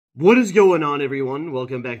What is going on, everyone?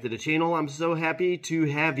 Welcome back to the channel. I'm so happy to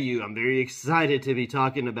have you. I'm very excited to be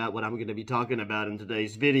talking about what I'm going to be talking about in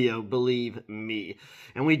today's video, believe me.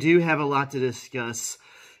 And we do have a lot to discuss,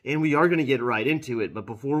 and we are going to get right into it. But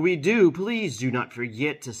before we do, please do not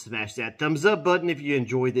forget to smash that thumbs up button if you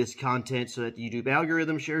enjoy this content so that the YouTube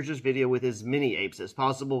algorithm shares this video with as many apes as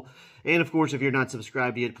possible. And of course, if you're not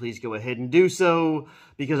subscribed yet, please go ahead and do so,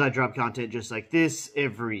 because I drop content just like this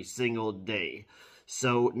every single day.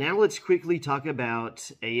 So now let's quickly talk about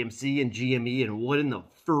AMC and GME and what in the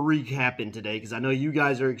freak happened today, because I know you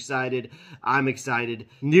guys are excited. I'm excited.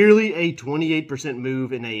 Nearly a 28%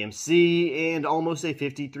 move in AMC and almost a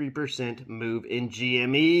 53% move in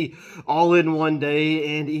GME all in one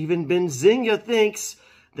day. And even Benzinga thinks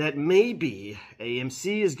that maybe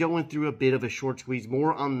AMC is going through a bit of a short squeeze.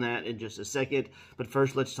 More on that in just a second. But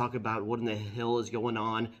first, let's talk about what in the hell is going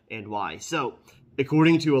on and why. So,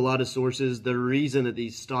 according to a lot of sources, the reason that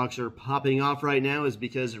these stocks are popping off right now is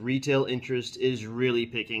because retail interest is really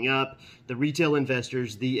picking up. The retail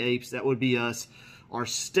investors, the apes, that would be us, are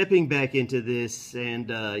stepping back into this. And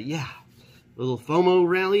yeah, a little FOMO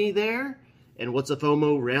rally there. And what's a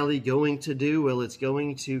FOMO rally going to do? Well, it's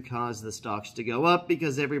going to cause the stocks to go up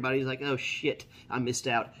because everybody's like, oh shit, I missed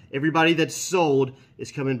out. Everybody that's sold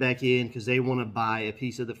is coming back in because they want to buy a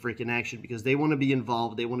piece of the freaking action, because they want to be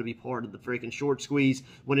involved. They want to be part of the freaking short squeeze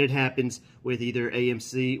when it happens with either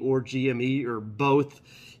AMC or GME or both.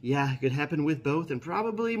 Yeah, it could happen with both, and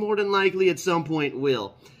probably more than likely at some point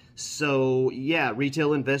will. So, yeah,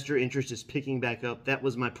 retail investor interest is picking back up. That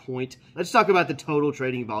was my point. Let's talk about the total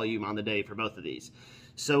trading volume on the day for both of these.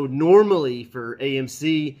 So, normally for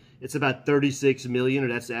AMC, it's about 36 million, or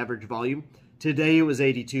that's the average volume. Today it was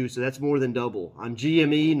 82, so that's more than double. On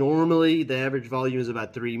GME, normally the average volume is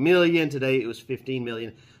about 3 million. Today it was 15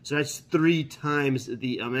 million. So that's 3 times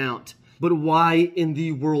the amount. But why in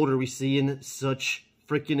the world are we seeing such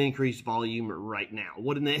freaking increased volume right now?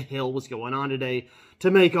 What in the hell was going on today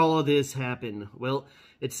to make all of this happen? Well,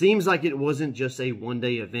 it seems like it wasn't just a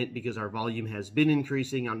one-day event, because our volume has been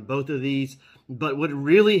increasing on both of these. But what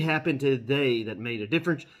really happened today that made a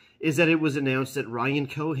difference is that it was announced that Ryan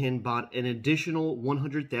Cohen bought an additional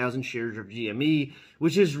 100,000 shares of GME,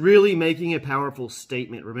 which is really making a powerful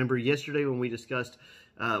statement. Remember yesterday when we discussed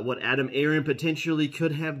what Adam Aaron potentially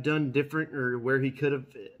could have done different, or where he could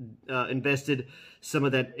have invested some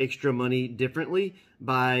of that extra money differently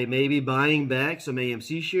by maybe buying back some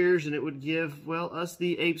AMC shares, and it would give, well, us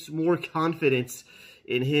the apes more confidence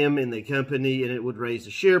in him and the company, and it would raise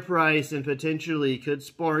the share price and potentially could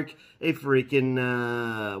spark a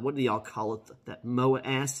freaking, what do y'all call it, that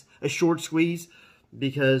MOASS, a short squeeze,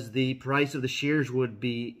 because the price of the shares would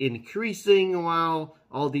be increasing while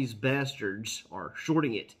all these bastards are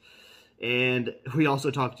shorting it. And we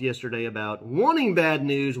also talked yesterday about wanting bad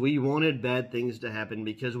news. We wanted bad things to happen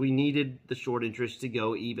because we needed the short interest to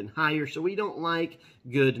go even higher, so we don't like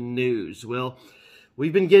good news. Well,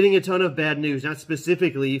 we've been getting a ton of bad news, not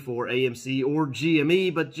specifically for AMC or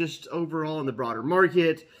GME, but just overall in the broader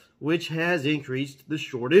market, which has increased the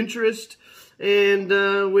short interest,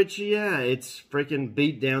 and which, yeah, it's freaking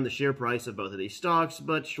beat down the share price of both of these stocks.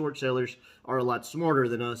 But short sellers are a lot smarter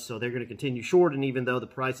than us, so they're going to continue shorting, even though the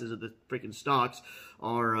prices of the freaking stocks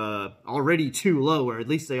are already too low, or at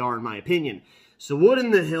least they are in my opinion. So what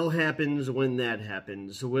in the hell happens when that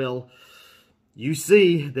happens? Well, you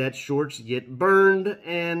see that shorts get burned,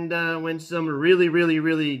 and when some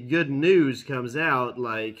really good news comes out,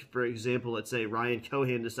 like, for example, let's say Ryan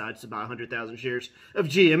Cohen decides to buy 100,000 shares of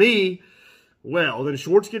GME, well, then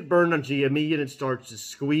shorts get burned on GME, and it starts to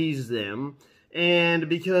squeeze them. And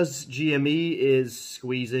because GME is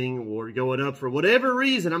squeezing or going up for whatever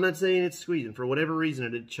reason, I'm not saying it's squeezing, for whatever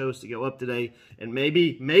reason it chose to go up today, and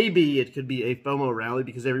maybe it could be a FOMO rally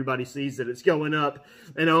because everybody sees that it's going up,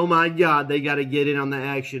 and oh my god, they got to get in on the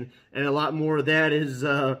action, and a lot more of that is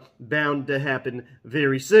bound to happen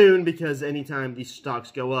very soon, because anytime these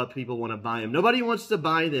stocks go up, people want to buy them. Nobody wants to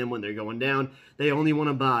buy them when they're going down. They only want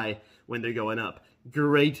to buy when they're going up.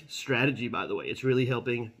 Great strategy, by the way. It's really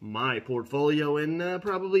helping my portfolio and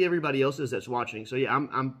probably everybody else's that's watching. So yeah,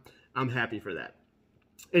 I'm happy for that.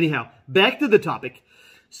 Anyhow, back to the topic.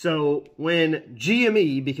 So when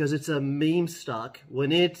GME, because it's a meme stock,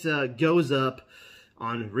 when it goes up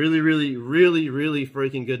on really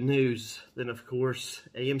freaking good news, then of course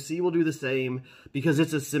AMC will do the same, because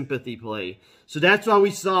it's a sympathy play. So that's why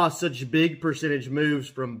we saw such big percentage moves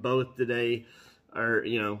from both today, or,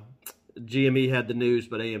 you know, GME had the news,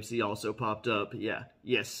 but AMC also popped up. Yeah,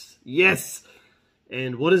 yes.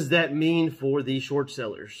 And what does that mean for the short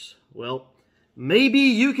sellers? Well, maybe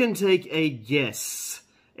you can take a guess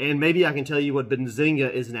And maybe I can tell you what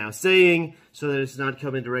Benzinga is now saying so that it's not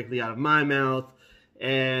coming directly out of my mouth.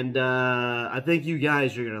 And I think you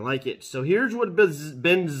guys are going to like it. So here's what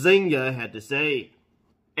Benzinga had to say.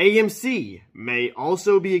 AMC may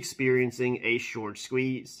also be experiencing a short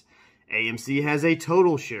squeeze. AMC has a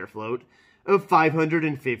total share float of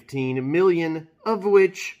 515 million, of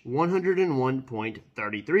which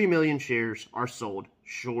 101.33 million shares are sold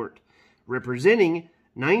short, representing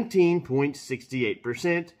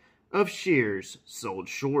 19.68% of shares sold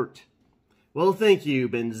short. Well, thank you,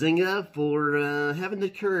 Benzinga, for having the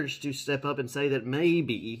courage to step up and say that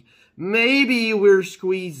maybe we're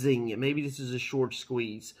squeezing. Maybe this is a short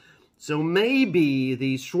squeeze. So maybe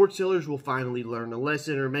these short sellers will finally learn a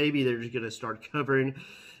lesson, or maybe they're just going to start covering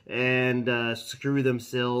and screw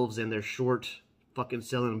themselves and their short fucking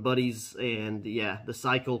selling buddies. And yeah, the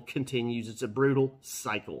cycle continues. It's a brutal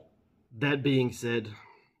cycle. That being said,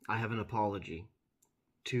 I have an apology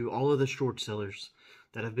to all of the short sellers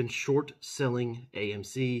that have been short selling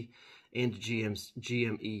AMC and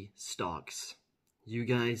GME stocks. You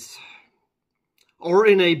guys are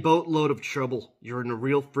in a boatload of trouble. You're in a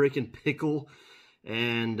real freaking pickle.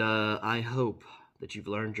 And I hope that you've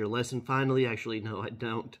learned your lesson finally. Actually, no, I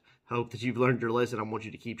don't hope that you've learned your lesson. I want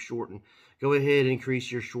you to keep short and go ahead and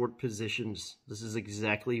increase your short positions. This is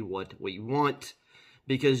exactly what we want,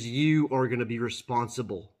 because you are going to be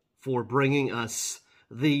responsible for bringing us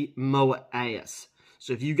the MOASS.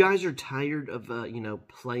 So if you guys are tired of,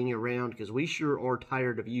 playing around, because we sure are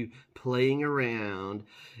tired of you playing around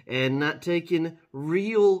and not taking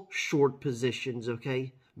real short positions,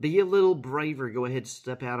 okay? Be a little braver. Go ahead,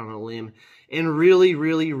 step out on a limb and really,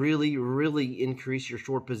 really, really, really increase your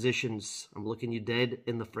short positions. I'm looking you dead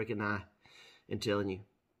in the freaking eye and telling you,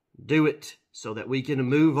 do it so that we can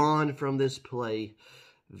move on from this play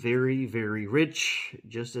very, very rich,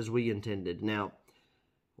 just as we intended. Now,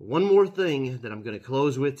 one more thing that I'm going to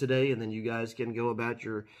close with today, and then you guys can go about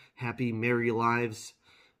your happy, merry lives.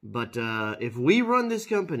 But if we run this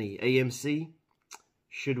company, AMC,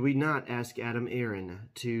 should we not ask Adam Aron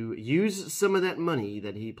to use some of that money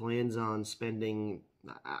that he plans on spending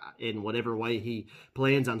in whatever way he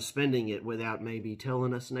plans on spending it without maybe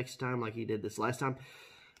telling us next time like he did this last time?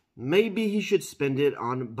 Maybe he should spend it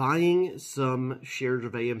on buying some shares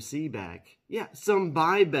of AMC back. Yeah, some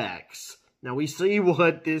buybacks. Now, we see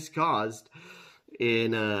what this caused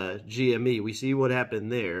in GME. We see what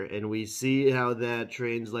happened there, and we see how that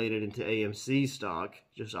translated into AMC stock,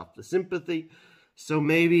 just off the sympathy. So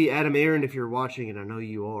maybe, Adam Aron, if you're watching, and I know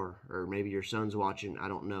you are, or maybe your son's watching, I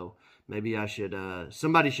don't know. Maybe I should,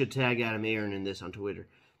 somebody should tag Adam Aron in this on Twitter.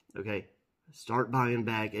 Okay, start buying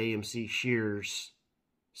back AMC shares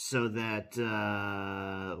so that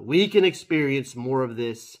we can experience more of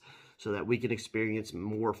this, so that we can experience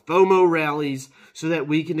more FOMO rallies, so that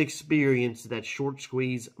we can experience that short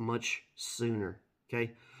squeeze much sooner,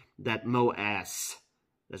 okay? That MOASS.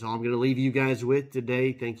 That's all I'm going to leave you guys with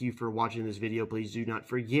today. Thank you for watching this video. Please do not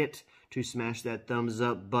forget to smash that thumbs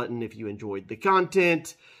up button if you enjoyed the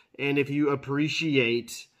content and if you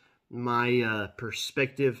appreciate my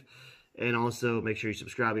perspective. And also, make sure you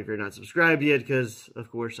subscribe if you're not subscribed yet, because,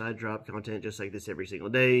 of course, I drop content just like this every single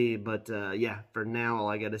day. But, yeah, for now, all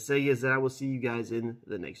I got to say is that I will see you guys in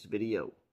the next video.